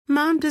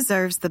Mom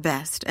deserves the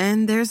best,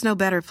 and there's no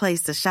better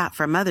place to shop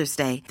for Mother's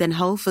Day than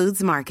Whole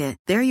Foods Market.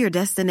 They're your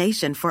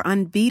destination for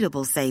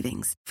unbeatable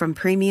savings, from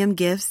premium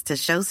gifts to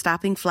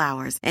show-stopping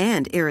flowers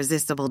and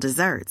irresistible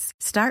desserts.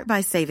 Start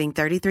by saving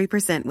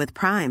 33% with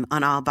Prime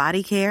on all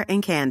body care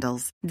and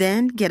candles.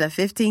 Then get a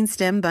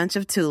 15-stem bunch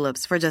of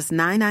tulips for just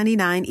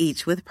 $9.99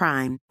 each with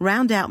Prime.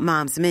 Round out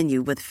Mom's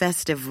menu with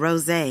festive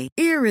rosé,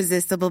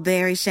 irresistible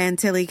berry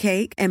chantilly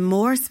cake, and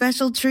more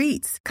special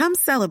treats. Come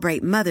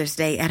celebrate Mother's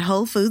Day at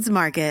Whole Foods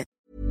Market.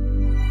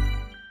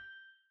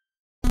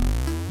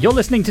 You're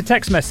listening to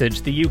Text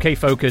Message, the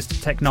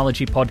UK-focused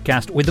technology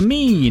podcast with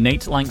me,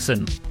 Nate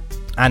Langson.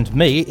 And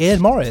me,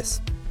 Ian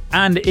Morris.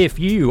 And if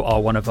you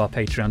are one of our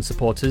Patreon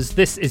supporters,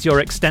 this is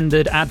your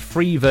extended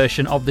ad-free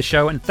version of the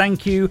show. And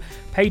thank you,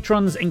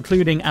 patrons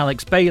including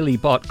Alex Bailey,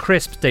 Bart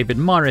Crisp, David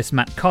Morris,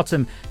 Matt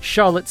Cottam,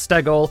 Charlotte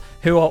Stegall,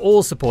 who are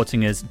all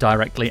supporting us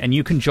directly. And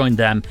you can join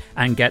them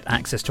and get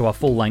access to our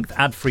full-length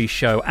ad-free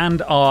show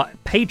and our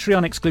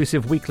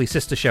Patreon-exclusive weekly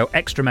sister show,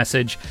 Extra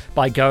Message,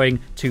 by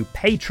going to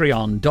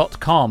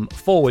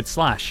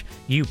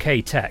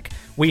patreon.com/UK Tech.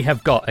 We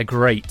have got a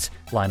great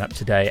lineup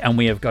today, and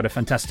we have got a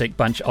fantastic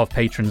bunch of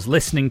patrons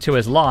listening to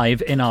us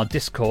live in our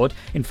Discord.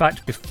 In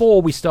fact, before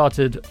we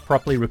started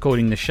properly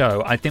recording the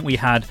show, I think we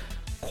had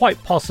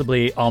quite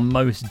possibly our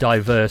most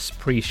diverse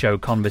pre-show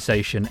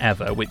conversation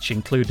ever, which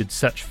included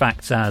such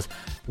facts as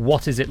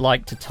what is it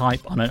like to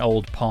type on an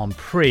old Palm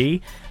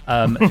Pre,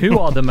 who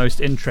are the most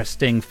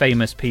interesting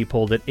famous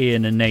people that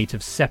Ian and Nate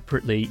have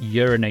separately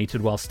urinated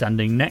while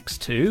standing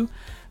next to,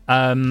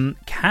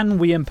 can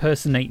we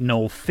impersonate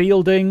Noel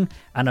Fielding,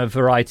 and a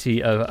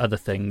variety of other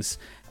things.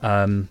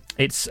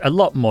 It's a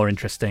lot more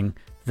interesting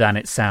than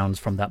it sounds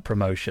from that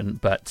promotion,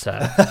 but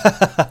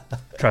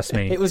trust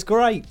me, it was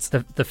great.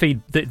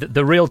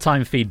 The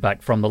real-time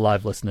feedback from the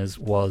live listeners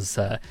was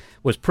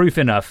proof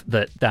enough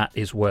that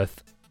is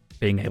worth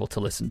being able to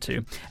listen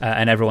to,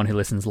 and everyone who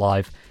listens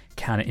live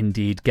can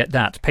indeed get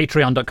that.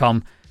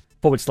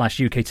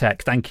 Patreon.com/UK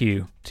Tech. Thank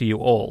you to you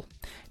all.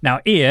 Now,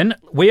 Ian,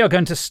 we are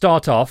going to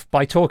start off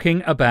by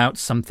talking about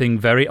something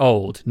very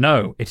old.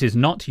 No, it is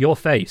not your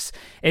face.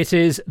 It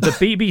is the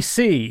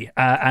BBC,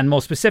 and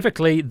more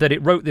specifically that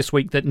it wrote this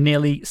week that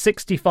nearly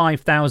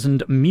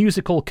 65,000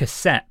 musical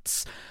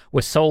cassettes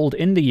were sold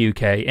in the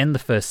UK in the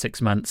first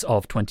 6 months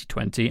of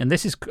 2020. And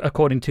this is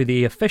according to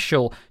the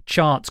official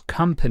charts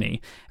company.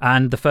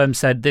 And the firm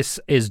said this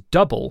is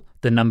double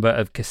the number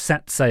of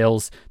cassette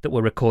sales that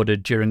were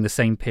recorded during the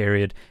same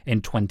period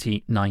in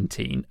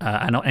 2019.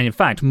 And in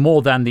fact,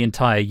 more than the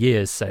entire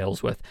year's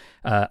sales worth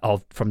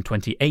from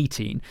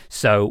 2018.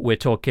 So we're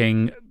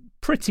talking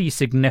pretty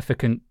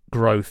significant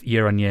growth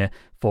year on year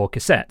for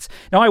cassettes.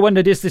 Now, I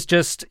wondered, is this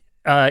just,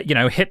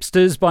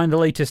 hipsters buying the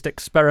latest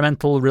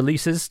experimental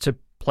releases to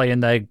play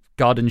in their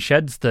garden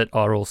sheds that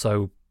are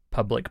also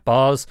public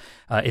bars?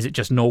 Is it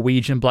just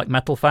Norwegian black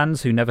metal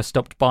fans who never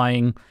stopped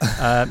buying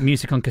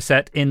music on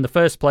cassette in the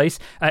first place?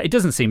 It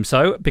doesn't seem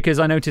so, because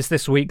I noticed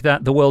this week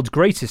that the world's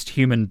greatest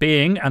human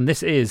being, and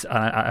this is,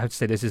 I have to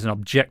say, this is an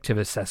objective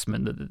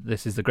assessment, that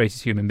this is the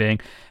greatest human being,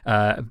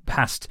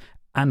 past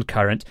and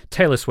current,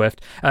 Taylor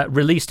Swift,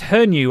 released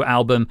her new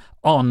album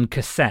on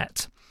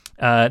cassette.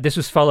 This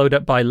was followed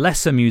up by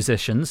lesser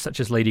musicians, such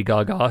as Lady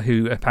Gaga,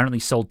 who apparently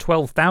sold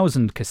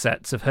 12,000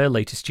 cassettes of her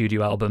latest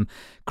studio album,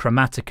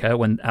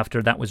 Chromatica,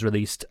 after that was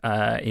released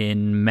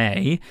in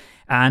May.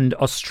 And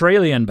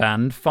Australian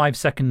band 5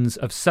 Seconds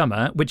of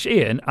Summer, which,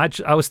 Ian,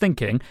 I was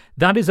thinking,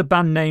 that is a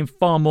band name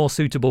far more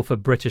suitable for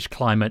British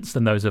climates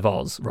than those of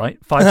Oz,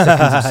 right? 5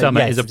 Seconds of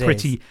Summer yes, is a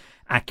pretty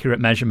accurate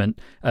measurement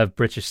of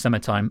British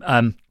summertime.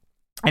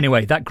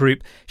 Anyway, that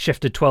group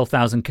shifted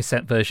 12,000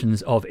 cassette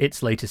versions of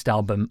its latest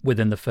album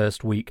within the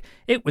first week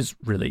it was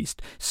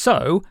released.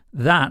 So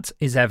that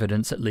is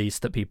evidence, at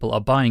least, that people are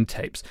buying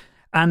tapes.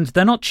 And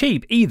they're not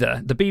cheap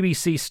either. The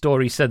BBC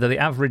story said that the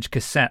average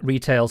cassette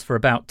retails for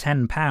about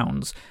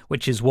 £10,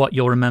 which is what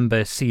you'll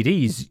remember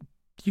CDs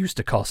used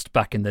to cost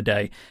back in the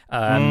day.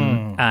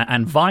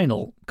 And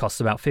vinyl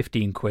costs about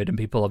 15 quid, and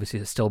people obviously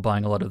are still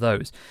buying a lot of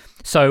those.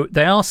 So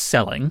they are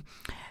selling.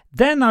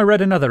 Then I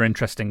read another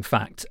interesting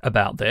fact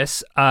about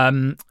this.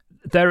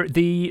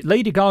 The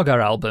Lady Gaga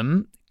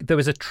album, there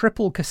was a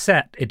triple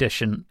cassette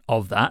edition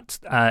of that.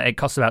 It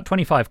costs about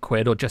 25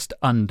 quid or just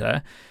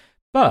under.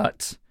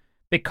 But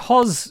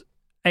because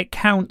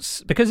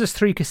there's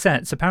 3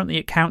 cassettes, apparently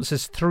it counts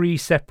as 3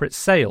 separate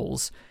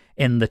sales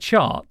in the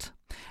chart.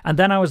 And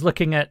then I was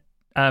looking at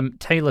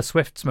Taylor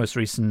Swift's most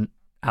recent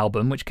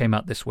album, which came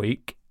out this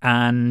week,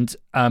 and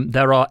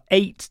there are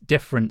 8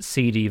 different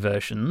CD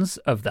versions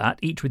of that,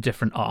 each with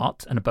different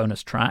art and a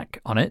bonus track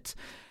on it.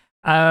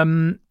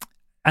 And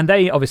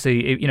they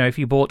obviously, if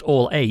you bought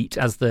all 8,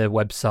 as the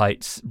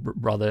website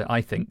rather,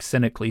 I think,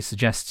 cynically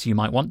suggests you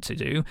might want to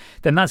do,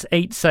 then that's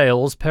 8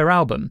 sales per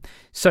album.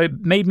 So it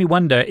made me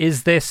wonder,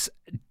 is this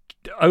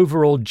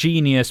overall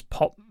genius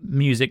pop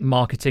music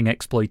marketing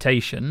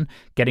exploitation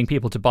getting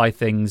people to buy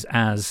things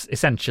as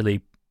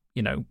essentially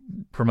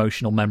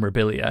promotional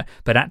memorabilia,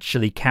 but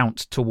actually count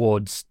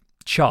towards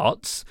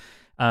charts?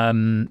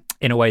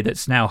 in a way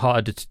that's now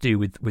harder to do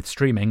with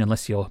streaming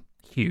unless you're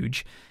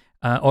huge.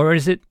 Or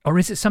is it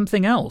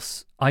something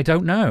else? I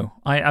don't know.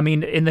 I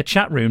mean, in the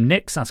chat room,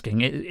 Nick's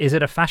asking, is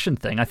it a fashion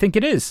thing? I think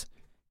it is.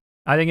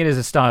 I think it is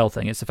a style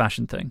thing. It's a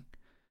fashion thing.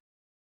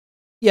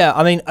 Yeah,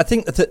 I mean, I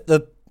think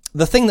that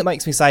the thing that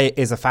makes me say it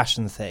is a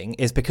fashion thing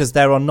is because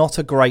there are not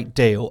a great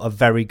deal of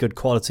very good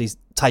quality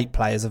tape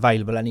players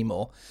available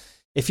anymore.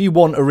 If you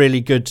want a really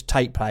good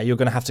tape player, you're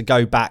going to have to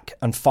go back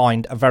and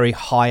find a very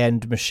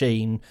high-end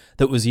machine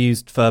that was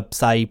used for,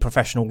 say,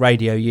 professional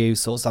radio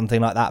use or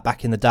something like that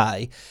back in the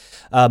day.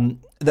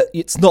 That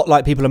it's not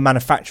like people are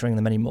manufacturing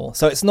them anymore.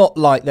 So it's not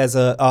like there's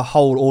a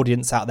whole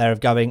audience out there of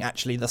going,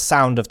 actually, the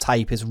sound of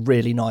tape is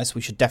really nice.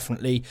 We should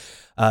definitely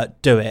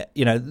do it.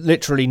 You know,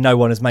 literally no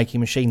one is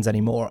making machines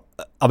anymore.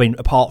 I mean,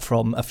 apart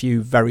from a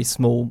few very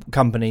small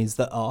companies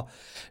that are,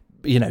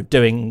 you know,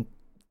 doing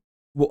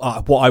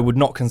what I would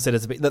not consider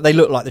to be, that they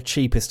look like the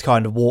cheapest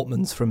kind of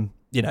Walkmans from,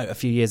 you know, a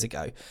few years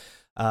ago.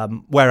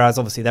 Whereas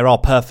obviously there are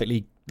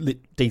perfectly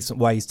decent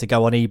ways to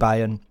go on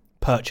eBay and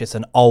purchase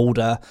an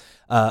older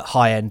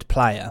high-end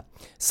player.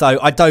 So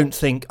I don't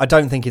think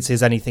it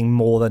is anything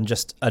more than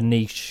just a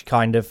niche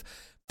kind of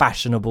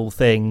fashionable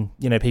thing.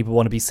 You know, people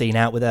want to be seen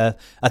out with a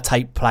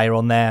tape player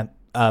on their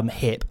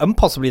hip, and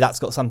possibly that's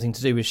got something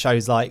to do with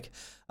shows like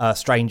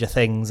Stranger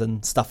Things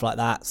and stuff like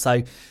that.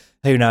 So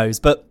who knows?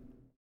 But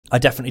I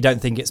definitely don't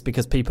think it's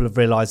because people have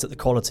realised that the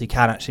quality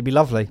can actually be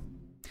lovely.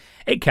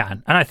 It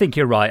can, and I think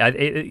you're right.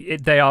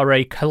 They are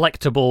a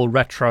collectible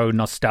retro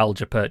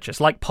nostalgia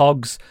purchase, like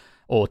Pogs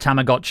or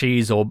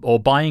Tamagotchis or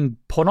buying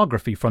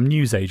pornography from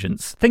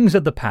newsagents. Things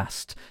of the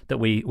past that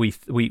we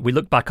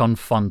look back on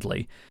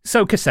fondly.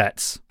 So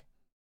cassettes,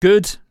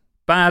 good,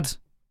 bad,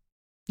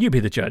 you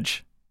be the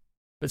judge.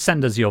 But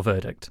send us your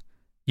verdict.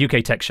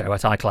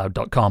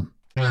 uktechshow@icloud.com.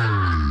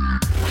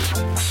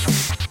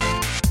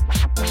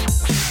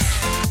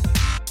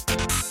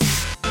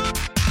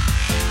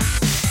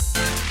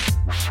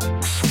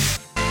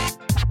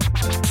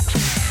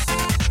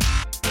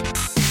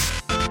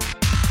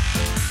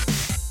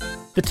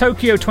 The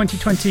Tokyo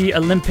 2020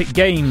 Olympic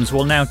Games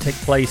will now take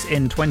place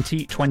in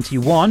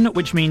 2021,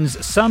 which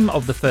means some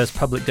of the first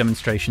public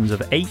demonstrations of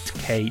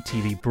 8K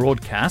TV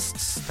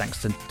broadcasts,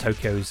 thanks to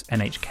Tokyo's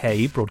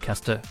NHK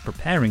broadcaster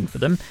preparing for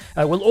them,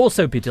 will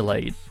also be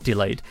delayed.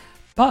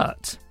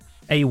 But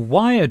a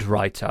Wired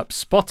write-up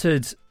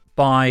spotted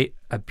by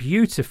a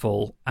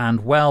beautiful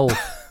and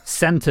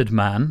well-centered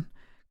man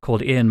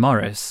called Ian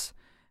Morris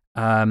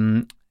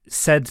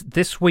said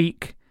this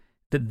week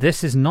that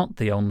this is not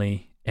the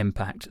only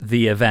impact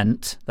the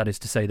event, that is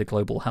to say the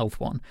global health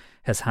one,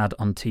 has had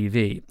on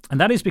TV.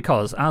 And that is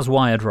because, as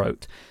Wired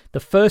wrote, the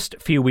first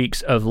few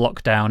weeks of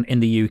lockdown in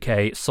the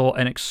UK saw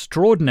an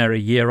extraordinary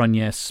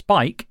year-on-year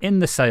spike in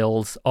the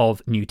sales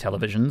of new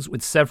televisions,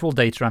 with several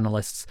data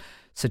analysts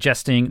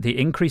suggesting the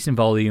increase in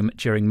volume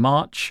during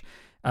March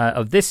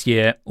of this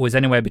year was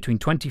anywhere between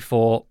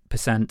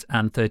 24%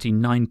 and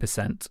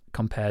 39%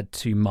 compared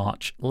to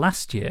March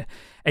last year.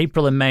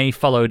 April and May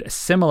followed a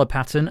similar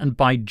pattern, and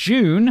by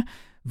June,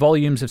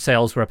 volumes of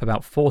sales were up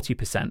about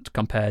 40%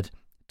 compared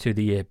to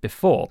the year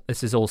before.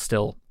 This is all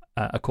still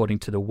according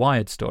to the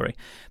Wired story.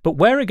 But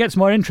where it gets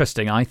more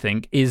interesting, I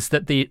think, is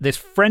that this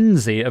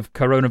frenzy of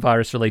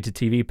coronavirus-related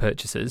TV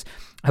purchases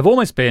have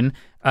almost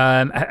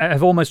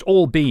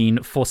all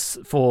been for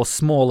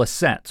smaller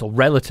sets, or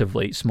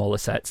relatively smaller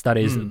sets. That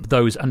is,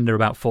 those under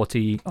about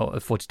 40 or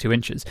 42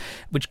 inches,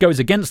 which goes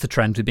against the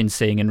trend we've been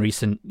seeing in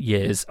recent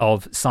years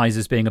of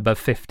sizes being above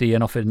 50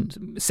 and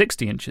often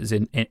 60 inches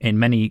in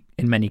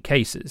many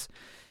cases.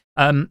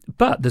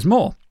 But there's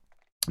more.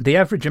 The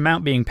average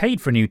amount being paid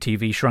for a new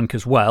TV shrunk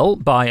as well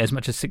by as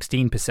much as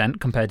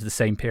 16% compared to the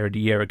same period a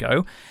year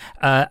ago.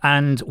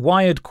 And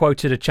Wired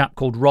quoted a chap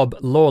called Rob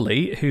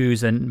Lawley,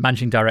 who's a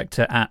managing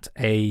director at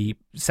a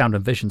Sound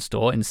and Vision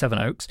store in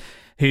Sevenoaks,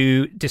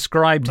 who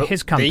described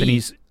his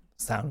company's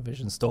Sound and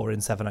Vision store in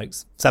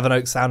Sevenoaks.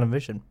 Sevenoaks Sound and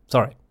Vision.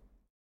 Sorry.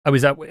 Oh,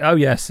 is that? Oh,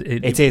 yes.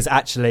 It is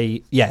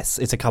actually, yes,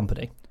 it's a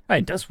company.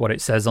 It does what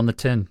it says on the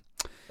tin.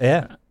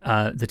 Yeah.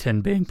 The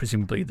tin being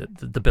presumably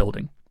the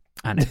building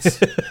and its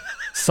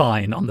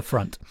sign on the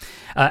front.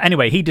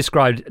 Anyway, he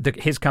described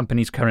his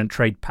company's current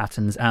trade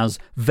patterns as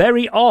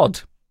very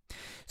odd.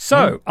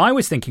 So I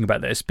was thinking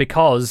about this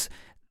because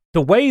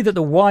the way that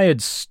the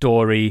Wired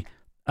story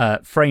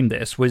framed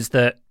this was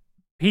that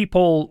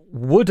people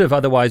would have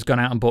otherwise gone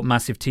out and bought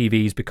massive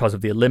TVs because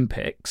of the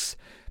Olympics,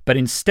 but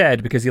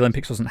instead, because the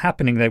Olympics wasn't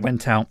happening, they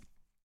went out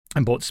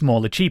and bought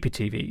smaller, cheaper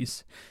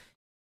TVs.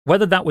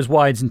 Whether that was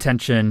Wired's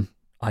intention,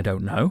 I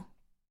don't know,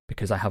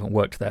 because I haven't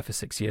worked there for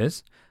 6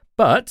 years.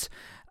 But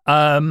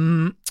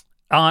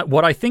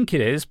what I think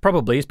it is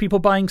probably is people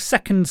buying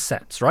second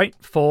sets, right?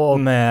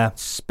 For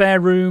spare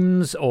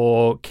rooms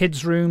or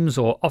kids' rooms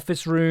or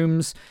office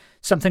rooms,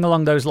 something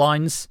along those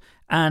lines.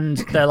 And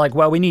they're like,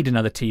 well, we need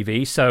another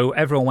TV. So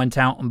everyone went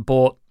out and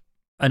bought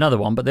another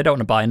one, but they don't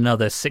want to buy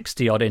another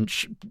 60-odd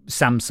inch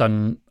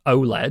Samsung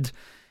OLED,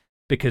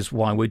 because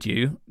why would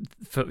you?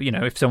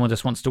 If someone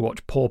just wants to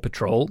watch Paw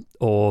Patrol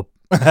or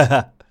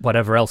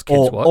whatever else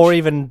kids watch. Or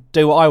even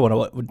do what I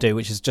want to do,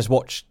 which is just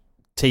watch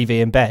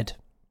TV in bed.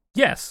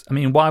 Yes. I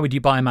mean, why would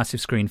you buy a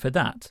massive screen for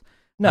that?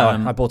 No,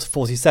 I bought a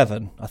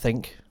 47, I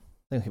think.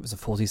 I think it was a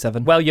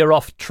 47. Well, you're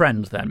off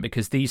trend then,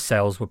 because these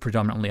sales were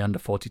predominantly under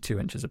 42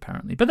 inches,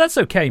 apparently. But that's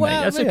okay, mate.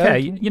 That's okay.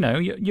 You know,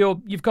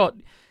 you've got...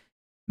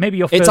 Maybe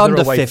you're further it's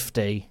under away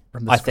 50,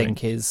 from the I screen.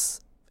 think,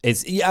 is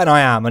yeah, and I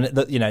am. And,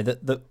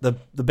 the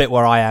bit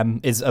where I am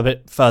is a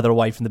bit further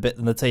away from the bit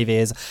than the TV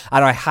is.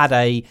 And I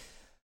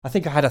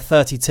think I had a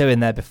 32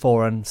 in there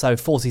before, and so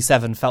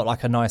 47 felt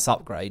like a nice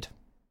upgrade.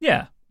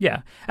 Yeah.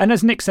 Yeah, and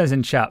as Nick says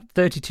in chat,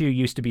 32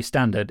 used to be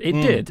standard. It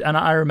did, and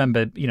I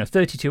remember,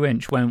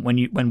 32-inch when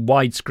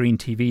widescreen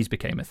TVs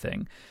became a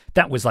thing.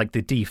 That was like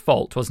the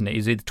default, wasn't it? It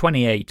was either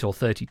 28 or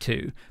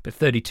 32, but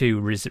 32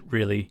 was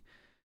really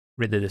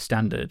the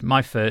standard.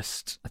 I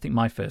think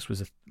my first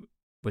was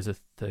a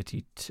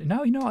 32.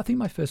 No, I think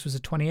my first was a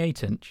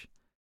 28-inch.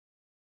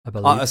 I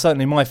believe.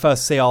 Certainly, my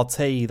first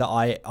CRT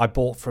that I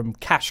bought from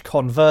Cash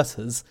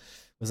Converters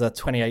was a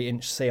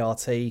 28-inch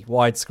CRT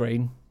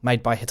widescreen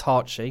made by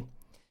Hitachi.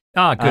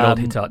 Ah, good old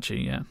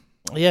Hitachi, yeah.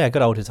 Yeah,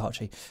 good old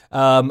Hitachi.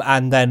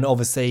 And then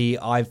obviously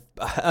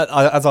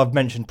as I've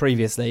mentioned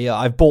previously,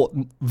 I've bought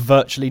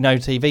virtually no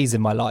TVs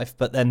in my life,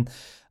 but then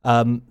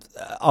I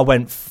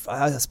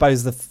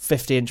suppose the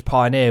 50-inch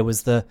Pioneer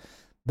was the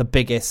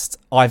biggest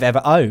I've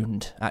ever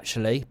owned,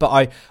 actually.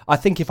 But I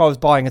think if I was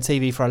buying a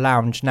TV for a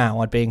lounge now,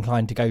 I'd be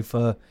inclined to go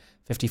for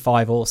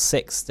 55 or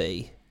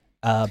 60.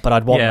 But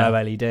I'd want no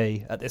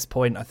LED at this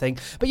point, I think.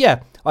 But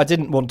yeah, I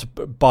didn't want to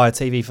buy a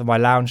TV for my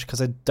lounge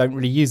because I don't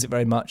really use it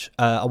very much.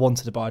 I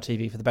wanted to buy a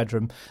TV for the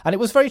bedroom, and it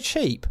was very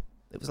cheap.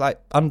 It was like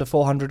under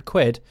 400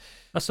 quid.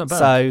 That's not bad.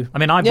 So, I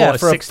mean, I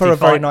bought for a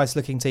very nice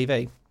looking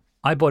TV.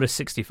 I bought a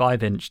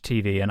 65-inch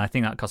TV, and I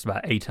think that cost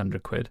about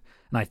 800 quid,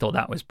 and I thought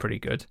that was pretty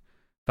good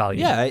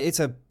value. Yeah,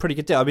 it's a pretty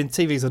good deal. I mean,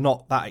 TVs are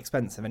not that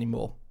expensive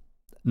anymore.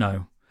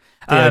 No.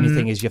 The only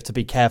thing is you have to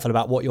be careful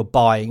about what you're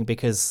buying,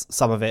 because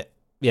some of it,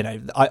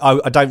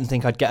 I don't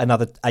think I'd get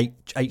another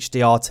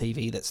HDR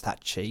TV that's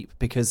that cheap,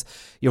 because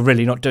you're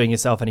really not doing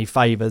yourself any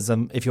favours.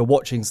 If you're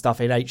watching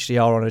stuff in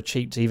HDR on a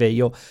cheap TV,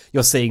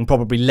 you're seeing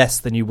probably less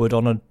than you would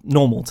on a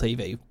normal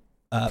TV.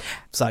 I'd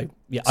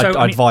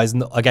advise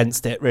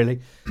against it,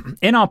 really.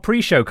 In our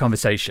pre-show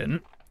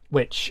conversation,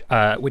 which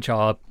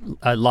our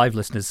live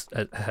listeners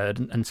heard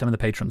and some of the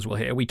patrons will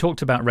hear, we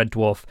talked about Red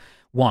Dwarf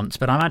once,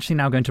 but I'm actually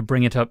now going to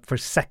bring it up for a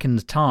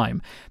second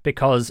time,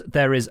 because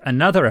there is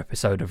another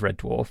episode of Red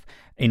Dwarf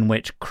in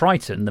which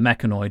Crichton, the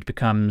mechanoid,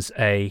 becomes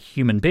a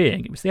human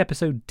being. It was the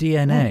episode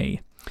DNA.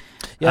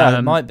 Yeah,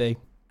 it might be.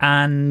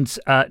 And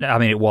I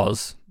mean, it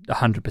was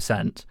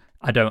 100%.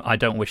 I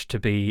don't wish to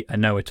be a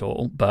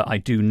know-it-all, but I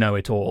do know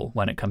it all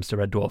when it comes to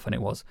Red Dwarf, and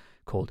it was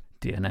called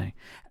DNA.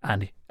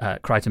 And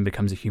Crichton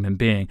becomes a human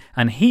being,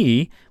 and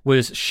he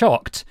was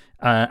shocked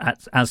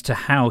as to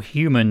how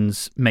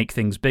humans make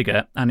things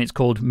bigger, and it's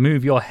called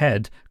move your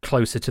head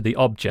closer to the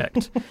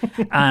object.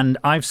 And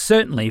I've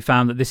certainly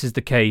found that this is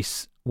the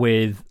case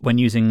when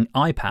using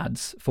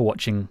iPads for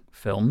watching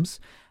films.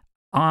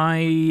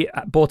 I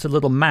bought a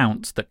little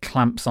mount that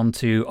clamps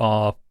onto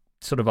our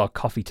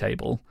coffee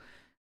table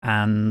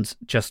and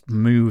just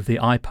move the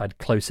iPad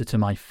closer to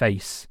my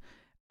face,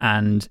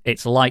 and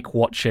it's like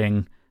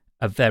watching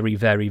a very,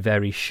 very,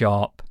 very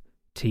sharp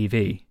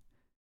TV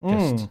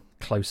just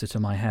closer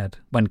to my head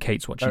when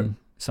Kate's watching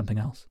something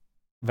else.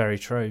 Very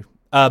true.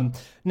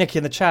 Nick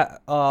in the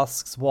chat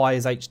asks, why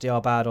is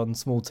HDR bad on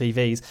small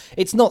TVs?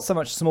 It's not so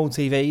much small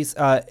TVs.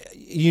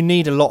 You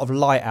need a lot of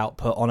light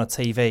output on a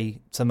TV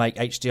to make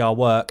HDR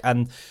work,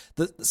 and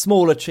the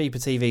smaller, cheaper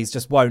TVs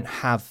just won't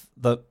have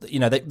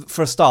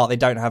for a start, they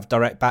don't have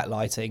direct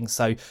backlighting,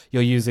 so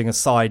you're using a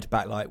side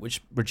backlight, which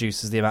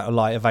reduces the amount of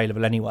light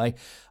available anyway.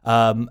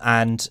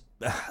 And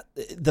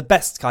the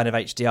best kind of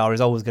HDR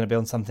is always going to be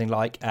on something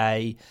like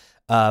an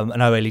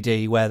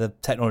OLED, where the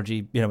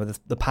technology, where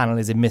the panel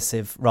is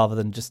emissive rather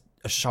than just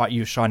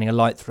you shining a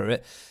light through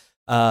it.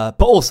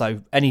 But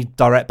also, any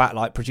direct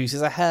backlight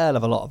produces a hell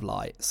of a lot of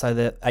light, so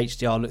the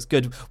HDR looks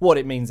good. What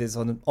it means is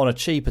on a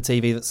cheaper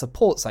TV that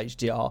supports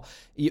HDR,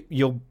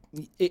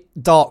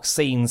 dark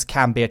scenes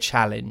can be a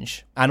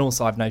challenge. And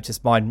also, I've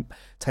noticed mine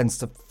tends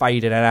to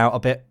fade in and out a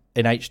bit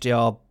in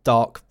HDR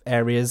dark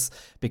areas,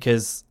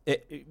 because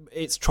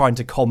it's trying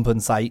to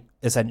compensate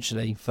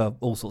essentially for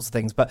all sorts of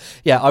things. But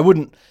yeah,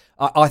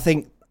 I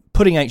think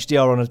putting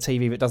HDR on a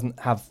TV that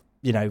doesn't have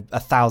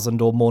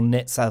 1,000 or more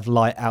nits of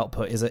light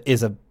output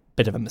is a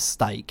bit of a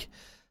mistake.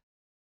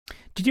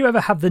 Did you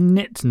ever have the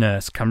knit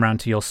nurse come round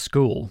to your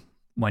school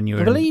when you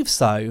were? I believe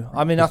so.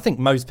 I mean, I think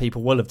most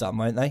people will have done,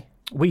 won't they?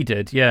 We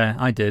did, yeah,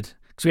 I did.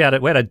 Because we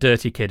had a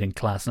dirty kid in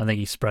class, and I think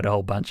he spread a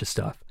whole bunch of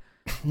stuff.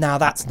 Now,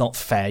 that's not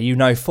fair. You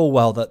know full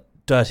well that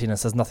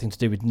dirtiness has nothing to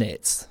do with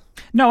knits.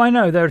 No, I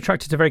know they're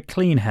attracted to very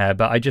clean hair,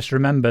 but I just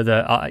remember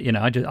that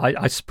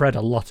I spread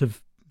a lot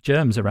of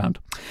germs around.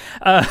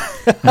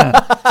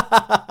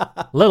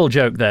 Little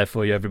joke there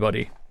for you,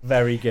 everybody.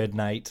 Very good,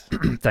 Nate.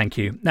 Thank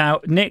you.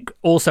 Now, Nick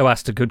also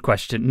asked a good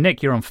question.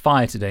 Nick, you're on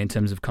fire today in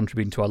terms of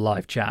contributing to our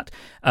live chat.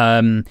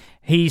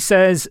 He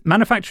says,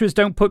 manufacturers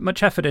don't put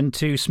much effort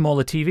into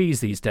smaller TVs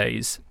these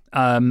days.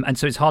 And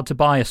so it's hard to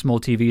buy a small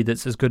TV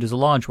that's as good as a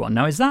large one.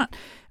 Now, is that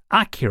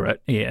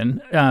accurate,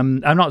 Ian? I'm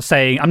not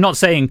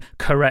saying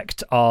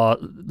correct our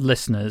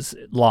listeners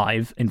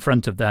live in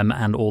front of them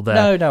and all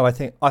their... No, I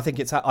think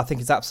it's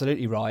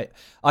absolutely right.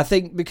 I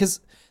think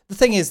because the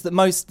thing is that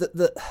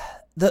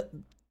that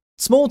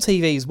small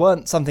TVs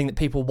weren't something that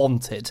people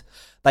wanted.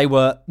 They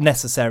were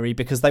necessary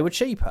because they were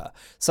cheaper.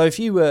 So if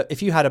you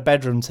had a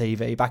bedroom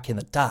TV back in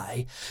the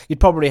day, you'd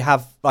probably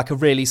have like a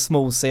really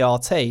small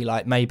CRT,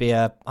 like maybe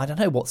I don't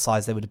know what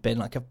size they would have been,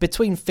 like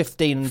between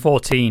 15 and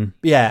 14.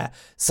 Yeah.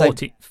 So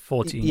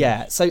 14.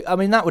 Yeah. So I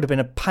mean that would have been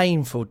a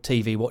painful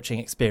TV watching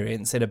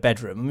experience in a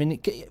bedroom. I mean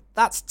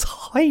that's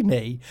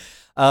tiny.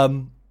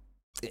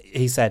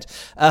 He said.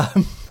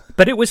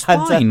 But it was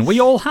fine.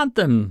 We all had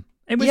them.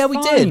 We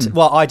fine. Did.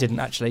 Well, I didn't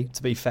actually,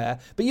 to be fair.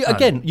 But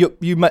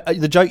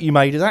the joke you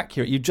made is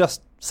accurate. You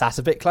just sat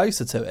a bit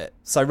closer to it.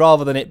 So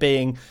rather than it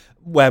being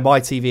where my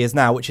TV is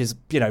now, which is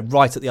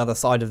right at the other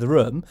side of the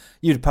room,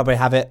 you'd probably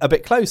have it a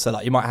bit closer.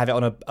 Like you might have it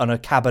on a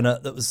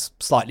cabinet that was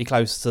slightly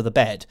closer to the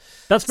bed.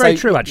 That's very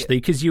true, actually,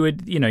 because you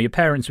would, your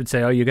parents would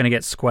say, "Oh, you're going to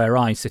get square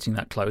eyes sitting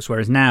that close,"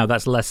 whereas now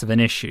that's less of an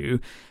issue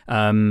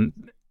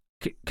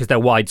because they're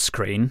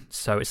widescreen.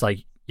 So it's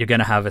like you're going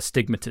to have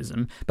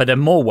astigmatism, but they're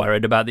more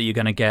worried about that you're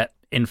going to get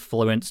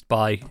influenced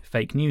by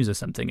fake news or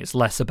something. It's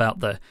less about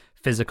the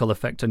physical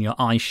effect on your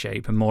eye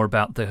shape and more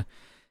about the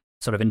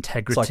sort of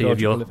integrity of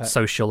your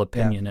social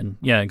opinion. And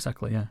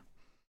exactly.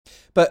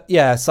 But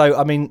so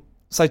I mean,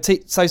 so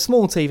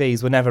small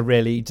TVs were never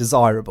really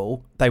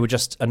desirable. They were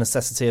just a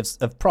necessity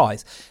of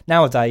price.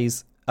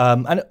 Nowadays,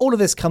 and all of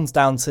this comes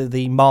down to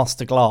the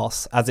master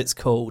glass, as it's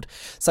called.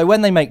 So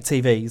when they make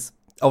TVs,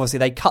 obviously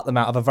they cut them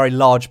out of a very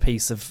large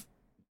piece of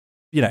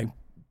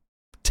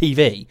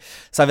TV.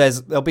 So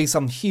there'll be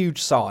some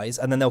huge size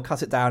and then they'll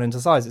cut it down into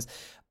sizes.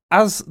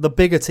 As the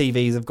bigger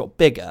TVs have got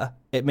bigger,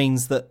 it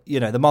means that,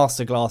 the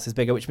master glass is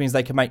bigger, which means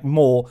they can make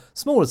more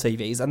smaller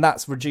TVs, and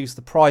that's reduced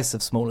the price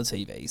of smaller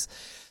TVs.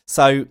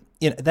 So,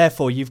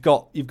 therefore you've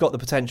got the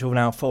potential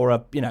now for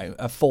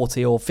a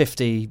 40 or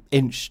 50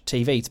 inch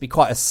TV to be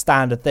quite a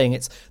standard thing.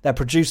 They're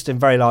produced in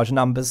very large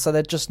numbers, so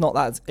they're just not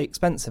that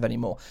expensive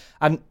anymore.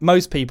 And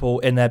most people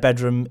in their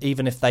bedroom,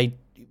 even if they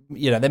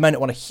may not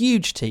want a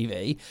huge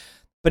TV,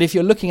 but if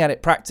you're looking at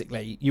it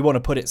practically, you want to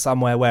put it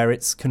somewhere where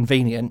it's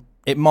convenient.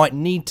 It might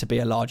need to be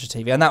a larger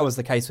TV, and that was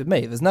the case with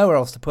me. There's nowhere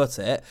else to put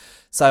it,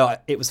 so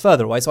it was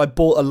further away. So I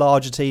bought a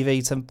larger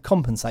TV to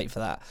compensate for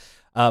that.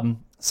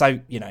 So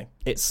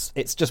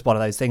it's just one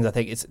of those things. I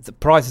think the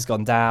price has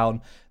gone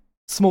down.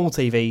 Small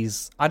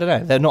TVs, I don't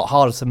know, they're not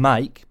harder to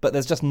make, but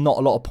there's just not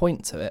a lot of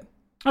point to it.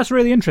 That's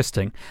really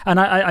interesting, and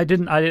I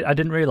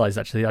didn't realize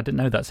actually. I didn't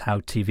know that's how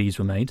TVs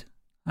were made.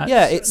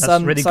 That's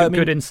really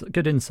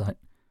good insight.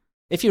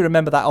 If you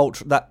remember that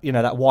that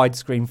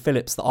widescreen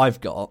Philips that I've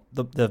got,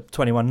 the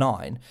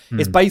 21.9,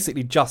 it's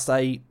basically just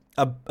a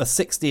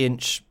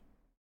 60-inch,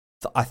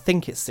 I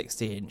think it's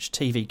 60-inch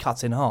TV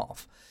cut in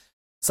half.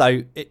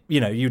 So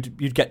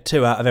you'd get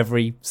 2 out of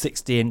every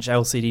 60-inch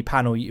LCD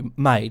panel you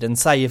made, and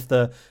say if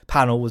the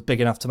panel was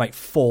big enough to make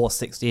 4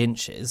 60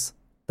 inches,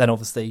 then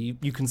obviously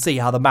you can see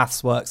how the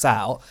maths works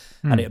out,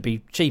 and it'd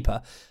be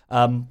cheaper.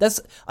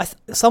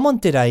 Someone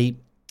did a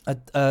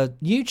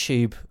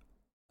YouTube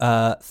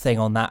thing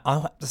on that.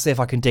 I'll have to see if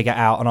I can dig it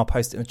out and I'll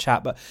post it in the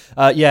chat. But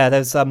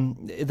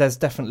there's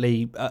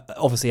definitely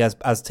obviously as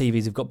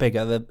TVs have got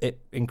bigger, it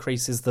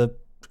increases the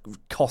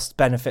cost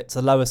benefit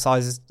to lower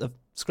sizes of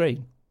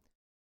screen.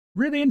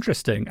 Really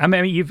interesting. I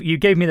mean, you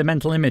gave me the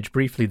mental image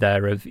briefly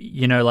there of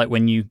like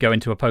when you go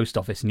into a post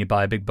office and you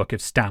buy a big book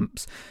of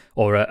stamps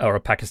or a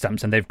pack of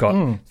stamps, and they've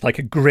got like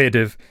a grid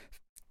of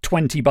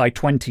 20 by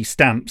 20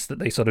 stamps that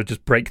they sort of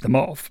just break them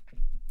off.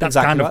 That's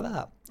exactly like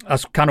that.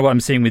 That's kind of what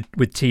I'm seeing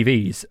with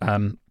TVs.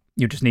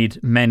 You just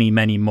need many,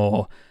 many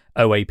more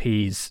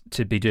OAPs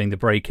to be doing the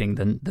breaking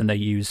than they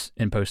use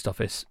in post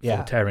office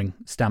for tearing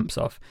stamps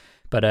off.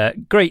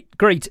 But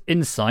great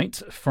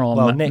insight from...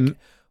 Well, Nick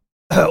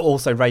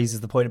also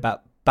raises the point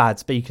about bad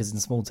speakers in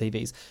small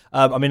TVs.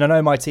 I mean, I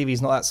know my TV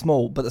is not that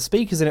small, but the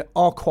speakers in it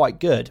are quite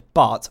good,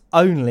 but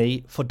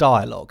only for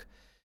dialogue.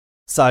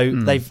 So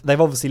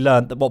they've obviously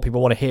learned that what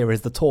people want to hear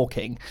is the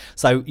talking.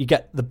 So you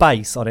get the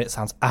bass on it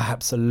sounds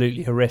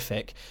absolutely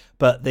horrific,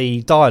 but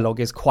the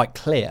dialogue is quite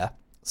clear.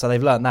 So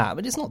they've learned that.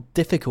 But it's not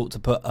difficult to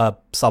put a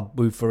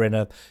subwoofer in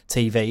a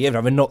TV.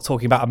 We're not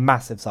talking about a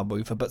massive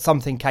subwoofer, but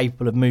something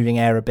capable of moving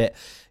air a bit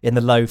in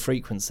the low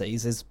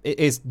frequencies is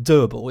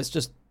doable. It's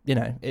just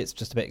it's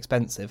just a bit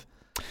expensive.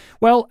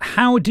 Well,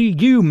 how do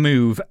you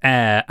move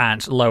air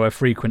at lower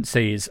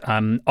frequencies?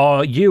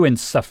 Are you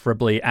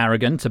insufferably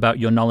arrogant about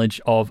your knowledge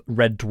of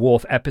Red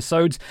Dwarf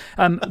episodes?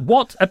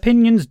 What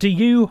opinions do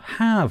you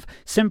have?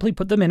 Simply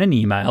put them in an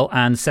email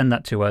and send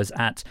that to us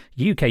at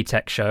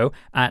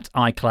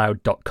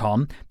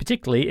uktechshow@icloud.com,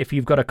 particularly if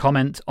you've got a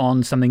comment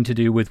on something to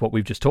do with what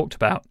we've just talked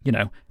about,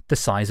 the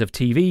size of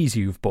TVs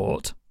you've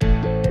bought.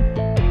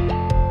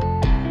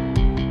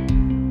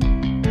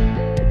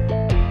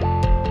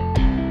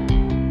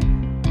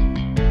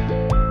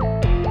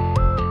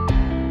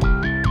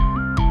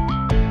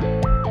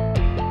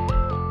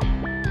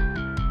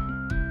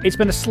 It's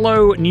been a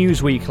slow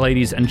news week,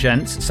 ladies and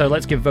gents, so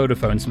let's give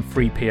Vodafone some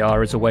free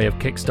PR as a way of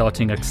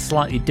kickstarting a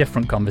slightly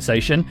different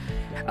conversation.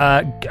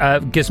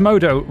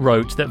 Gizmodo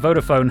wrote that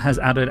Vodafone has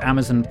added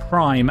Amazon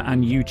Prime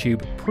and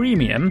YouTube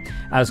Premium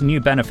as new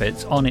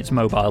benefits on its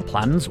mobile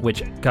plans,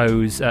 which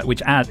is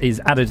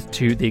added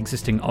to the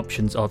existing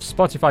options of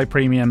Spotify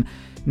Premium,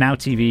 Now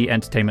TV,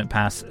 Entertainment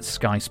Pass,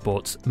 Sky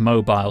Sports,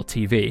 Mobile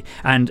TV.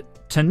 And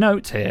to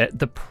note here,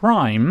 the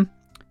Prime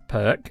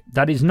perk,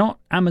 that is not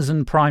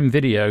Amazon Prime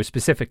Video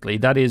specifically,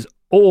 that is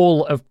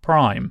all of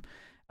Prime.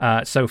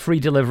 So free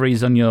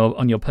deliveries on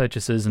your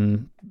purchases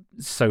and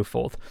so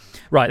forth.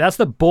 Right, that's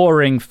the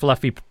boring,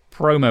 fluffy,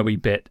 promo-y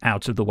bit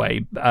out of the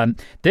way.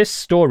 This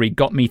story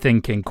got me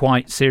thinking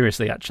quite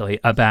seriously, actually,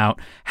 about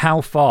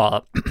how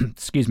far,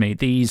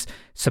 these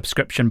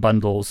subscription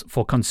bundles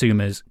for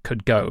consumers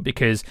could go,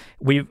 because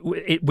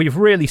we've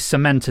really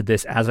cemented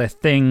this as a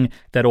thing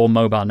that all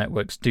mobile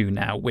networks do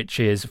now, which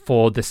is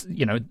for this,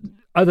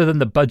 other than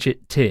the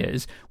budget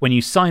tiers, when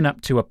you sign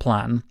up to a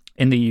plan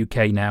in the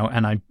UK now,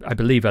 and I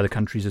believe other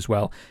countries as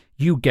well,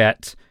 you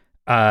get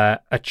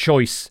a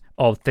choice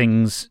of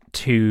things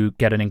to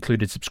get an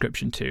included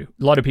subscription to.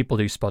 A lot of people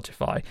do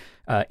Spotify.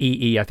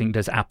 EE, I think,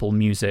 does Apple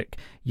Music.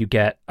 You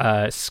get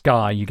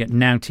Sky, you get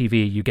Now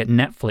TV, you get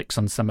Netflix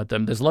on some of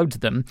them. There's loads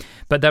of them.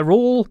 But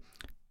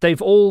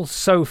they've all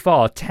so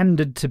far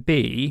tended to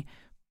be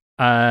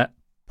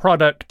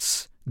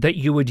products that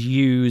you would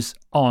use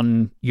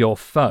on your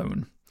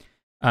phone.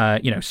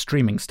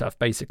 Streaming stuff,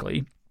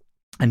 basically,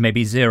 and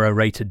maybe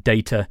zero-rated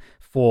data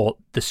for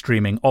the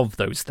streaming of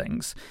those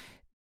things.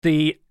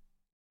 The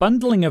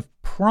bundling of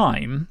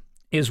Prime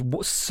is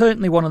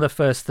certainly one of the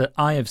first that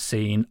I have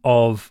seen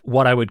of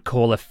what I would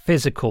call a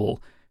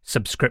physical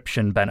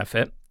subscription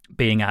benefit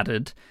being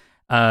added.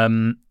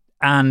 And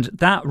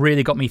that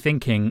really got me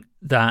thinking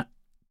that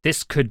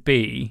this could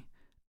be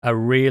a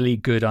really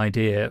good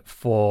idea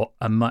for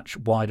a much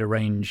wider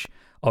range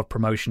of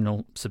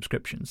promotional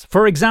subscriptions.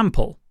 For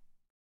example,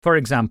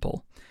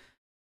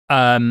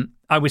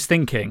 I was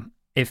thinking,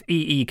 if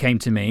EE came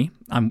to me,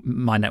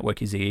 my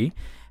network is EE,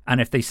 and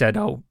if they said,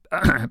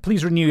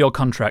 please renew your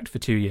contract for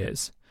 2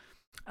 years,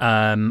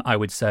 I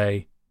would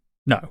say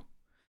no.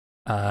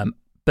 But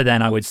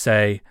then I would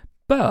say,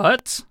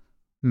 but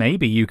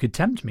maybe you could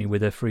tempt me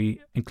with a free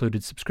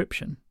included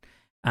subscription.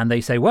 And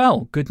they say,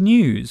 well, good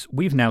news.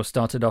 We've now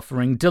started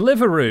offering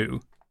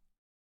Deliveroo,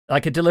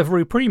 like a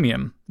Deliveroo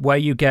Premium, where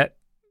you get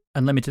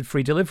unlimited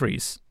free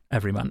deliveries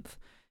every month.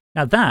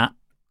 Now, that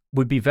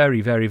would be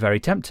very, very, very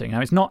tempting.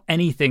 Now, it's not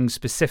anything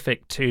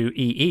specific to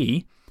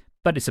EE,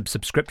 but it's a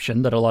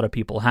subscription that a lot of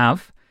people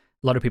have.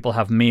 A lot of people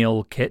have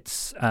meal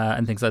kits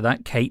and things like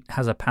that. Kate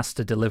has a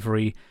pasta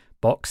delivery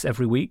box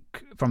every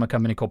week from a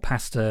company called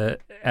Pasta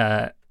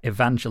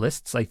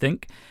Evangelists, I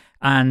think.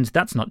 And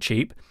that's not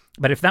cheap.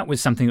 But if that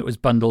was something that was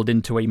bundled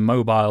into a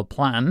mobile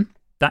plan,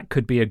 that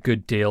could be a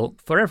good deal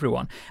for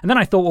everyone. And then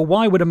I thought, well,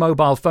 why would a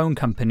mobile phone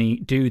company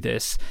do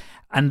this?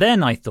 And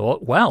then I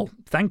thought, well,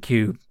 thank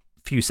you,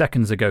 few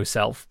seconds ago,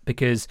 Self,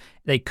 because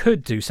they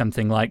could do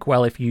something like,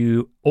 well, if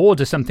you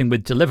order something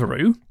with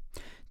Deliveroo,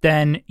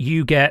 then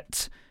you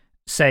get,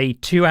 say,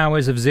 2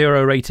 hours of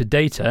zero-rated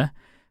data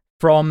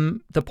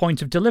from the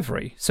point of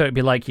delivery. So it'd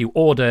be like you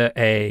order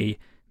a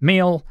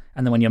meal,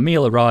 and then when your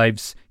meal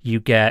arrives, you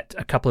get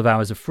a couple of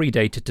hours of free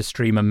data to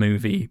stream a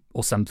movie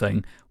or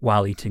something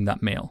while eating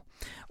that meal.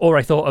 Or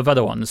I thought of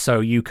other ones.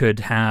 So you could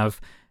have,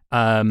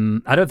 I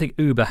don't think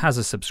Uber has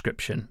a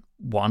subscription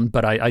one,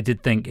 but I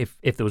did think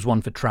if there was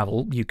one for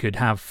travel, you could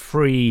have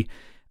free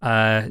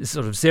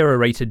sort of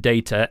zero-rated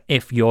data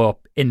if you're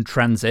in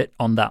transit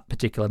on that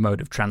particular mode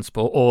of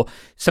transport, or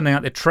something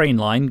like the train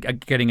line,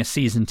 getting a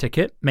season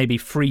ticket, maybe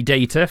free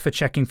data for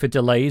checking for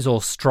delays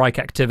or strike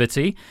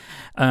activity,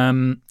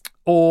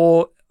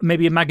 or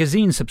maybe a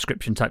magazine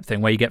subscription type thing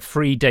where you get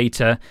free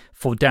data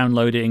for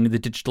downloading the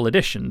digital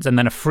editions and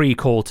then a free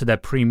call to their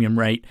premium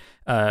rate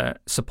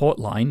support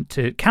line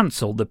to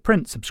cancel the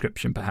print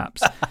subscription,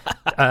 perhaps.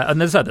 And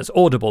there's others.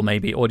 Audible,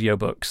 maybe,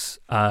 audiobooks.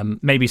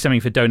 Maybe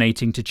something for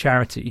donating to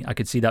charity. I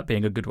could see that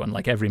being a good one.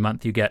 Like every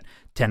month you get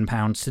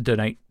 £10 to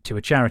donate to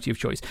a charity of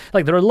choice.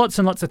 Like there are lots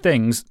and lots of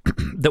things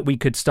that we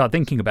could start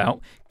thinking about,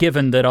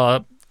 given that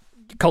our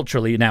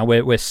culturally now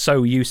we're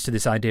so used to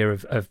this idea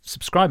of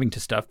subscribing to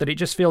stuff that it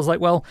just feels like,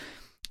 well,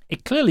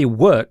 it clearly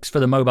works for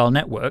the mobile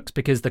networks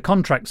because the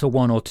contracts are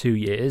 1 or 2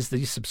 years.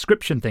 These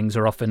subscription things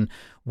are often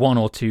 1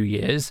 or 2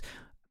 years.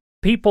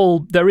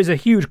 there is a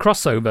huge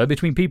crossover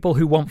between people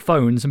who want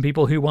phones and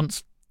people who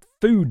want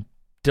food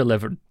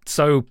delivered.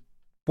 So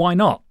why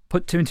not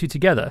put two and two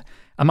together?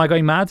 Am I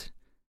going mad?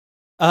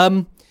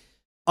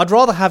 I'd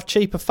rather have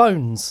cheaper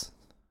phones,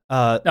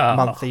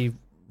 monthly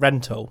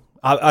rental.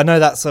 I know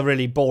that's a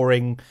really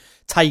boring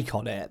take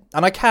on it,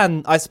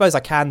 and I suppose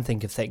I can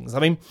think of things. I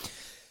mean,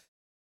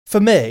 for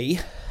me,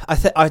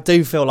 I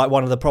do feel like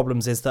one of the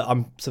problems is that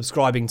I'm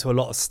subscribing to a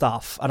lot of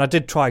stuff, and I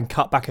did try and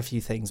cut back a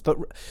few things, but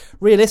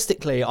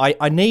realistically,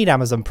 I need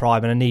Amazon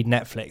Prime and I need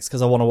Netflix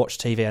because I want to watch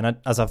TV, and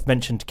as I've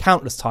mentioned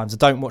countless times, I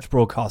don't watch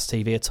broadcast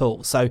TV at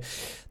all. So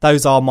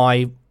those are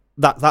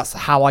that's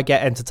how I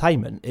get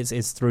entertainment,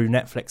 is through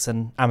Netflix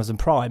and Amazon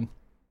Prime.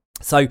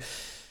 So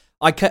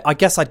I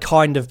guess I'd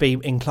kind of be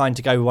inclined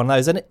to go with one of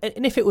those. And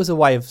if it was a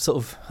way of sort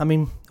of, I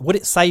mean, would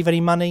it save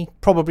any money?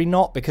 Probably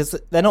not, because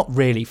they're not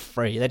really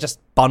free. They're just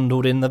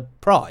bundled in the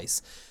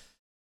price.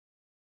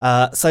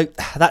 So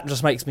that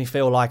just makes me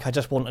feel like I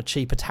just want a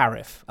cheaper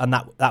tariff, and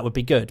that would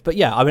be good. But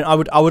yeah, I mean, I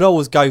would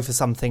always go for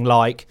something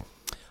like,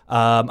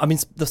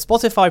 the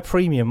Spotify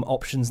premium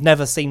options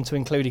never seem to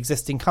include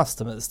existing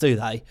customers, do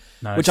they?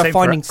 No, which I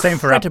find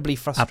incredibly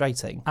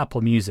frustrating.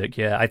 Apple Music,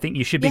 yeah. I think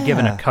you should be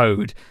given a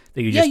code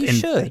that you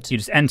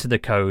just enter the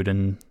code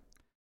and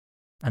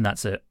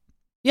that's it.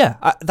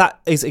 Yeah,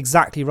 that is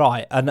exactly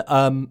right. And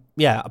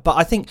but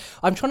I think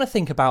I'm trying to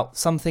think about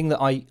something that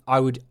I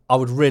would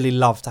really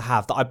love to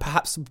have that I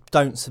perhaps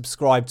don't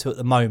subscribe to at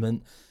the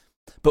moment,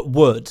 but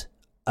would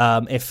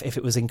if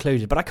it was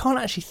included. But I can't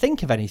actually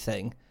think of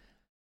anything.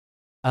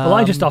 Well,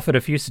 I just offered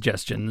a few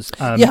suggestions.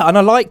 Yeah, and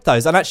I like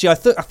those. And actually, I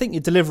think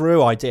your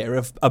Deliveroo idea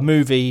of a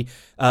movie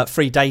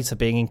free data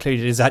being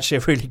included is actually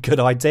a really good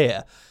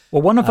idea.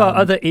 Well, one of our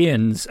other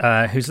Ians,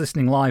 who's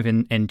listening live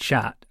in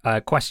chat,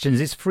 questions,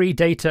 is free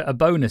data a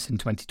bonus in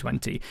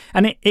 2020?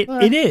 And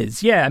it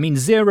is, yeah. I mean,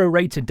 zero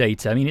rated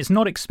data. I mean, it's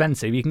not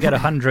expensive. You can get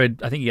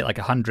 100, I think you get like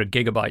 100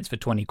 gigabytes for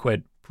 20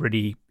 quid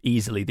pretty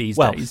easily these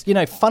days. You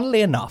know,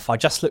 funnily enough, I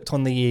just looked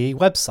on the EE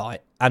website,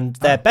 and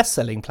their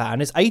best-selling plan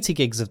is 80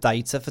 gigs of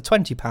data for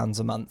 £20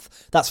 a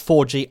month. That's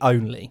 4G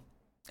only,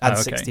 and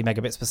 60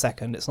 megabits per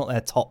second. It's not their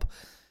top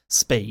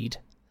speed.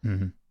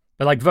 Mm-hmm.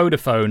 But like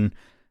Vodafone,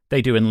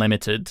 they do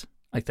unlimited,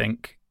 I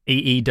think.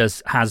 EE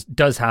does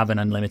have an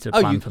unlimited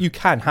plan. You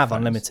can have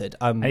unlimited.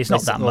 It's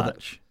not that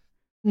much.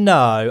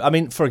 No, I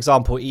mean, for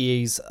example,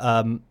 EE's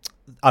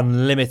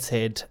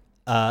unlimited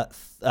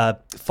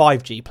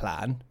 5G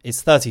plan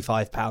is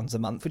 £35 a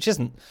month, which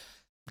isn't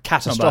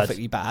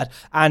catastrophically bad.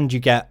 And you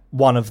get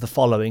one of the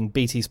following: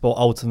 BT Sport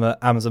Ultimate,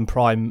 Amazon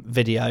Prime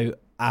Video,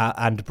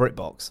 and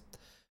BritBox.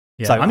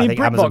 Yeah, so I mean, think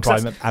BritBox, Amazon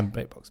Prime and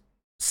BritBox.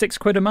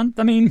 £6 a month.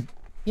 I mean,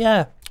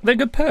 yeah, they're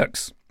good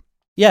perks.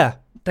 Yeah.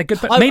 They're good,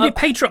 but maybe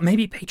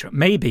Patreon.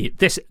 Maybe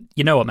this.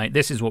 You know what, mate?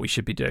 This is what we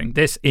should be doing.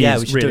 This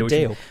is we should do a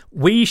deal.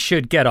 We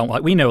should get on.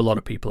 Like, we know a lot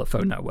of people at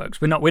phone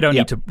networks. We don't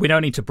need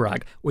to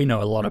brag. We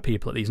know a lot of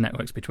people at these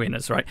networks between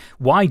us, right?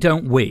 Why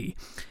don't we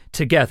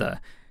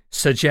together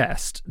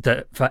suggest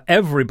that for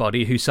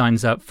everybody who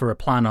signs up for a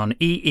plan on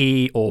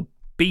EE or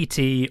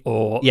BT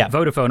or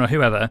Vodafone or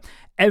whoever,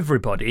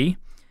 everybody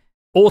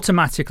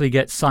automatically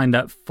gets signed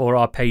up for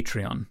our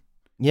Patreon?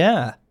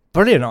 Yeah.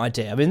 Brilliant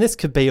idea. I mean, this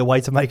could be a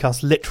way to make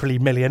us literally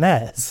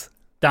millionaires.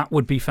 That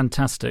would be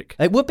fantastic.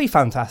 It would be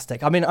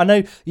fantastic. I mean, I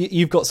know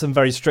you've got some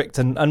very strict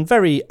and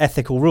very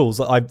ethical rules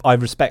that I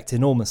respect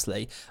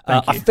enormously.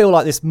 I feel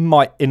like this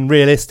might, in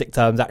realistic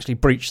terms, actually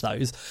breach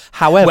those.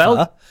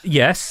 However...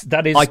 yes,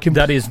 that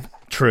is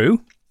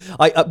true.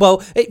 But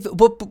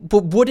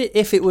would it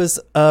if it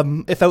was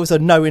if there was a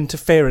no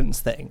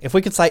interference thing? If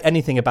we could say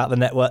anything about the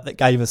network that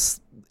gave us,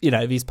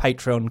 these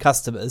Patreon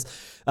customers,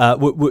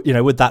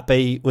 would that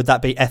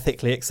be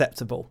ethically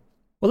acceptable?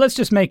 Well, let's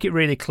just make it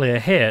really clear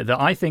here that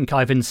I think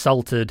I've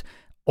insulted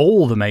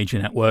all the major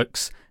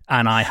networks,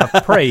 and I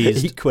have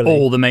praised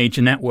all the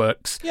major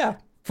networks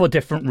for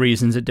different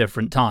reasons at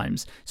different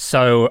times.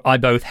 So I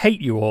both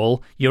hate you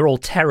all, you're all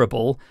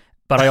terrible,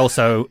 but I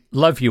also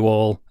love you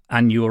all,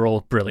 and you are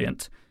all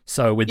brilliant.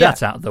 So with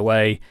that out of the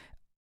way,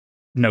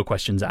 no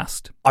questions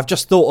asked. I've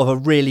just thought of a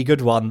really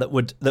good one that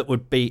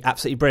would be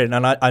absolutely brilliant,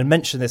 and I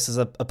mentioned this as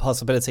a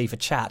possibility for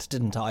chat,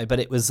 didn't I? But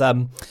it was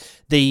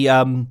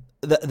the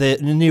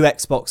new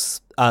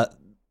Xbox.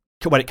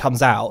 When it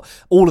comes out,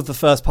 all of the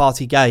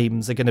first-party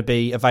games are going to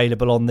be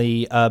available on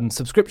the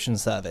subscription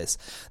service.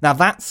 Now,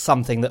 that's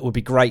something that would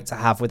be great to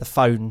have with a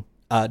phone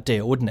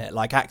deal, wouldn't it?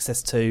 Like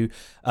access to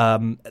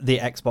the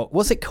Xbox.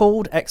 What's it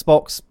called?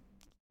 Xbox.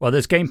 Well,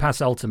 there's Game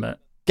Pass Ultimate.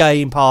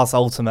 Game Pass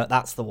Ultimate.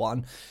 That's the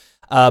one.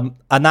 And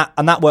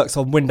that works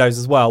on Windows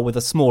as well with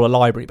a smaller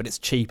library, but it's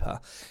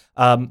cheaper.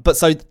 But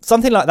so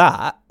something like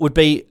that would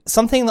be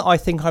something that I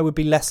think I would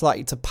be less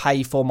likely to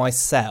pay for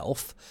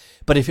myself.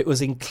 But if it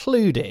was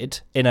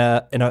included in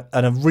a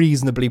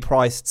reasonably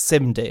priced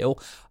SIM deal,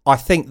 I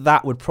think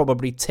that would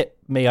probably tip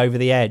me over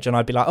the edge, and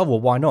I'd be like, oh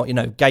well, why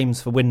not?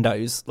 Games for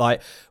Windows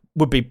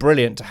would be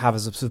brilliant to have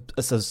as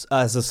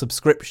a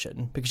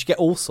subscription, because you get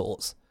all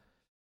sorts.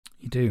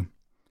 You do.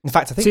 In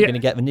fact, I think you're going to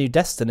get the new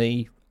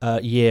Destiny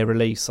year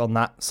release on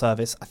that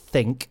service, I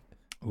think.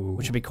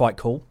 which would be quite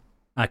cool.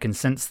 I can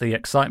sense the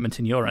excitement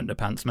in your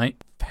underpants,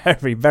 mate.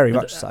 Very, very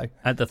much so.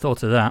 At the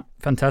thought of that.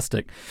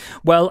 Fantastic.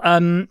 Well,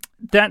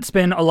 that's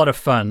been a lot of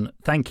fun.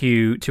 Thank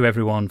you to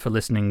everyone for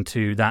listening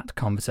to that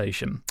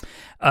conversation.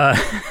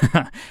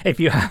 If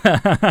you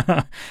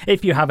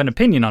have an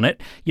opinion on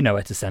it, you know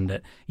where to send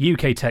it.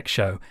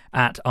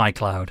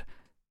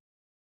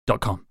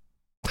 uktechshow@icloud.com.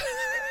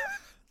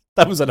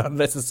 That was an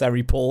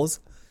unnecessary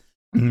pause.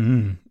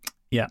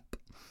 Yep.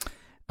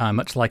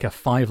 Much like a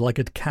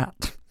five-legged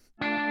cat.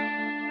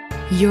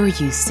 You're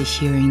used to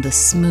hearing the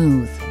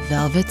smooth,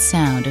 velvet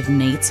sound of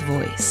Nate's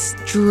voice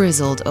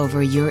drizzled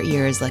over your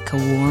ears like a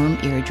warm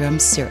eardrum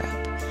syrup,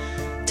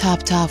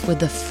 topped off with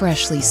the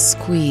freshly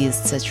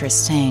squeezed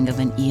citrus tang of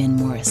an Ian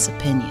Morris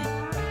opinion.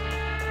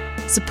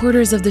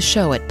 Supporters of the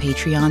show at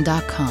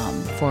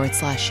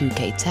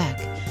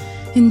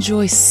patreon.com/UKTech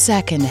enjoy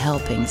second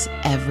helpings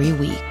every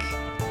week.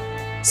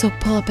 So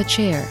pull up a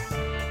chair,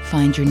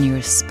 find your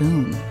nearest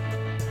spoon,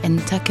 and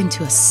tuck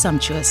into a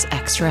sumptuous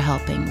extra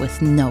helping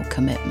with no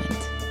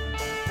commitment.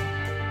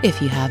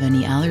 If you have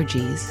any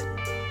allergies,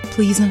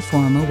 please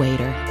inform a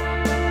waiter.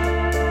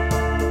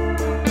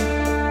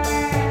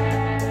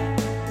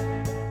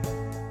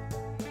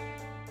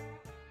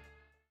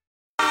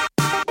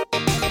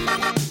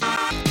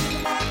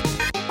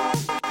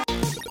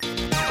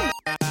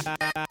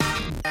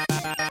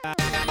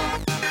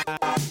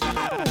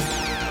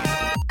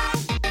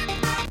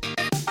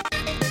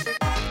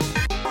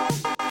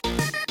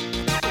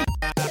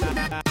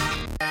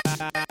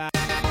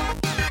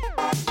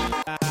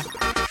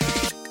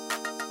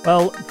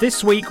 Well,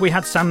 this week we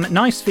had some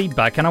nice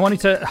feedback, and I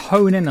wanted to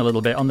hone in a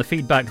little bit on the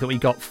feedback that we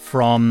got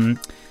from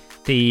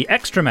the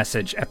extra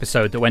message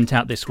episode that went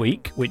out this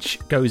week, which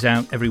goes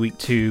out every week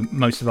to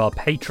most of our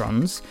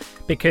patrons,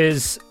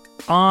 because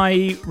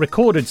I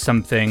recorded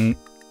something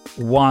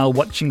while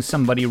watching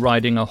somebody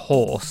riding a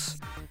horse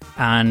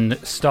and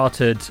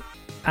started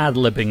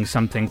ad-libbing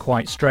something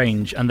quite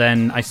strange, and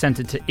then I sent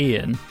it to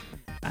Ian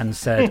and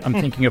said, I'm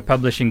thinking of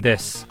publishing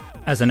this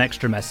as an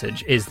extra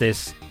message. Is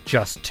this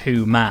just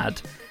too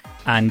mad?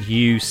 And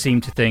you seem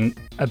to think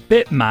a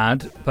bit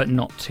mad, but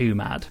not too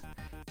mad.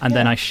 And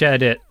then I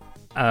shared it,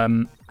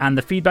 and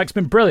the feedback's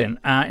been brilliant.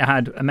 I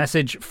had a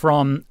message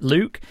from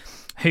Luke,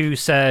 who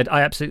said,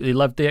 I absolutely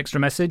loved the extra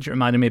message. It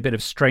reminded me a bit of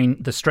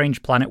the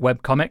Strange Planet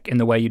webcomic in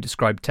the way you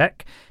described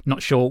tech.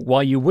 Not sure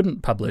why you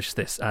wouldn't publish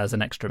this as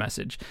an extra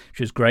message, which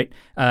was great.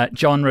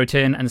 John wrote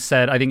in and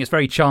said, I think it's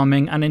very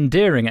charming and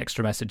endearing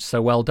extra message, so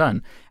well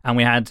done. And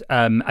we had,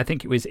 I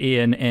think it was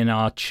Ian in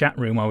our chat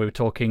room while we were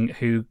talking,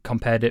 who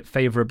compared it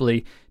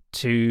favourably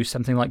to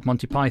something like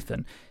Monty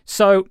Python.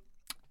 So,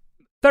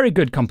 very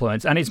good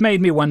compliments. And it's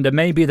made me wonder,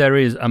 maybe there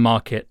is a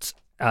market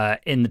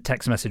in the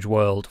text message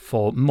world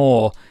for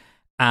more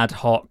ad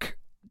hoc,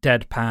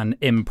 deadpan,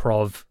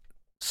 improv,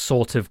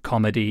 sort of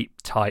comedy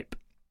type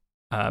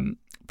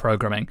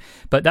programming.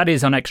 But that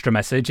is on Extra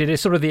Message. It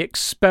is sort of the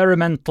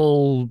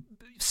experimental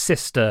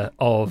sister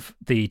of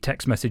the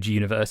text message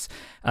universe.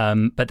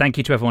 But thank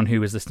you to everyone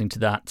who was listening to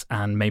that,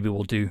 and maybe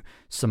we'll do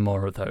some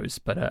more of those.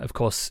 But of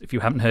course, if you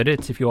haven't heard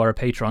it, if you are a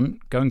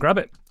patron, go and grab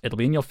it. It'll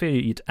be in your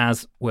feed,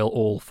 as will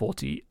all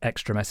 40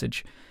 Extra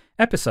Message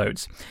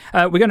episodes.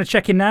 We're going to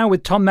check in now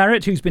with Tom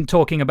Merritt, who's been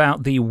talking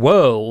about the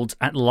world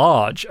at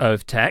large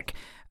of tech.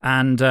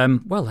 And,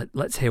 well,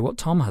 let's hear what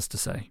Tom has to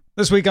say.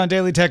 This week on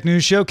Daily Tech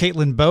News Show,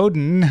 Caitlin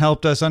Bowden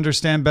helped us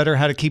understand better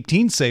how to keep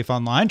teens safe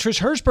online.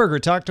 Trish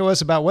Hirschberger talked to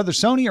us about whether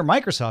Sony or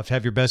Microsoft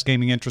have your best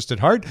gaming interest at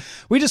heart.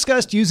 We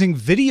discussed using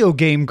video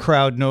game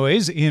crowd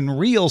noise in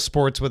real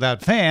sports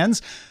without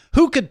fans.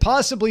 Who could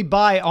possibly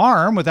buy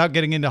ARM without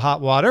getting into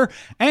hot water?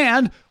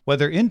 And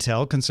whether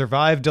Intel can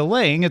survive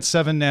delaying its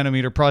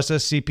 7nm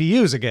process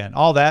CPUs again.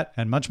 All that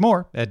and much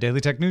more at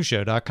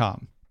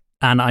dailytechnewsshow.com.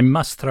 And I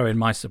must throw in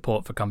my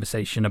support for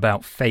conversation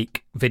about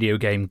fake video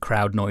game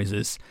crowd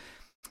noises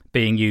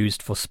being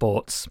used for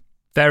sports.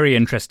 Very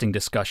interesting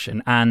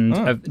discussion,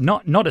 and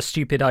not a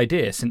stupid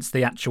idea, since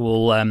the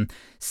actual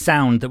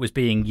sound that was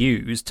being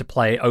used to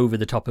play over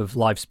the top of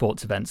live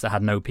sports events that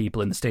had no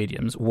people in the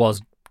stadiums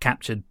was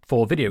captured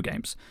for video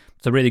games.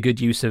 It's a really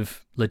good use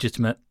of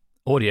legitimate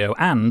audio,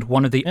 and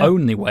one of the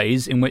only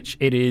ways in which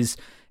it is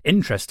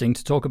interesting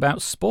to talk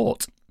about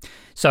sport.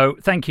 So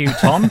thank you,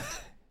 Tom.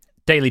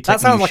 Daily Tech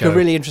That sounds News like Show. a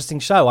really interesting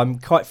show. I'm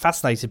quite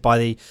fascinated by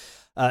the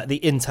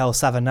Intel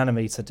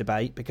 7nm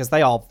debate, because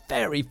they are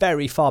very,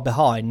 very far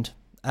behind.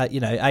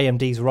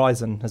 AMD's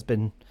Ryzen has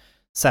been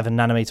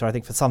 7nm, I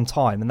think, for some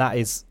time, and that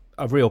is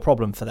a real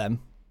problem for them.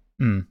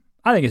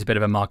 I think it's a bit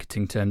of a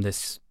marketing term,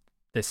 this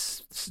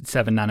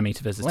 7nm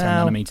versus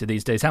 10nm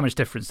these days. How much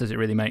difference does it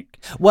really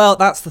make? Well,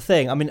 that's the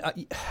thing. I mean,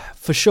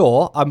 for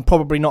sure, I'm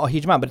probably not a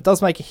huge amount, but it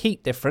does make a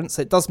heat difference.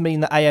 It does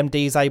mean that AMD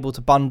is able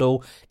to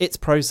bundle its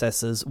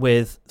processors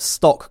with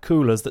stock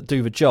coolers that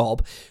do the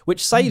job,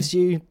 which saves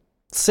you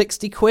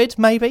 60 quid,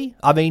 maybe.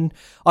 I mean,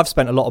 I've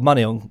spent a lot of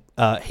money on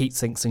heat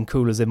sinks and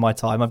coolers in my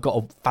time. I've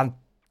got a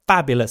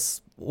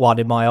fabulous one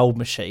in my old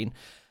machine,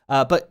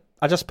 but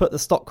I just put the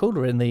stock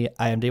cooler in the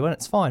AMD one.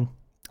 It's fine.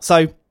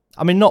 So,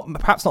 I mean,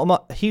 perhaps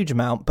not a huge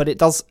amount, but it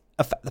does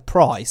affect the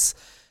price,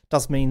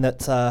 does mean that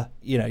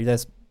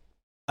there's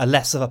a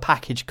less of a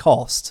package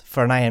cost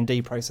for an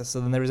AMD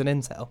processor than there is an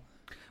Intel.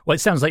 Well, it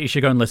sounds like you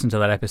should go and listen to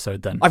that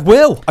episode then. I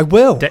will.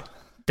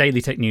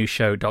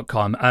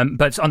 DailyTechNewsShow.com.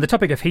 But on the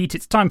topic of heat,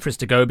 it's time for us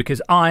to go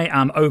because I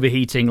am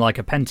overheating like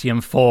a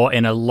Pentium 4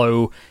 in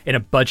a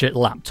budget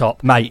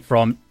laptop, mate,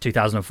 from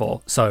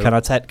 2004. So can I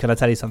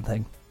tell you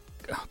something?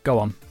 Go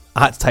on.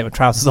 I had to take my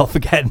trousers off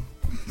again.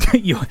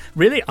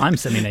 Really? I'm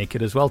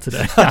semi-naked as well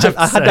today.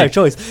 I had no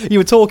choice. You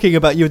were talking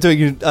about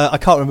I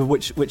can't remember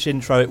which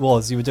intro it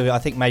was. You were doing. I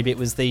think maybe it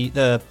was the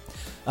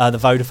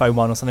Vodafone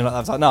one or something like that. I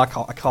was like, no,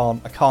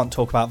 I can't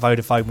talk about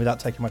Vodafone without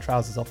taking my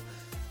trousers off.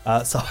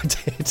 So I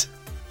did.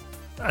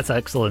 That's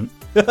excellent.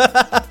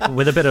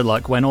 With a bit of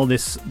luck, when all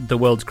the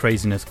world's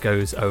craziness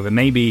goes over,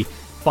 maybe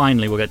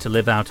finally we'll get to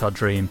live out our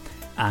dream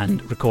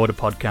and record a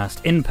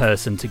podcast in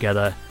person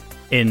together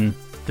in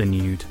the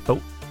nude. But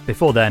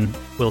before then,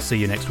 we'll see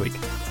you next week.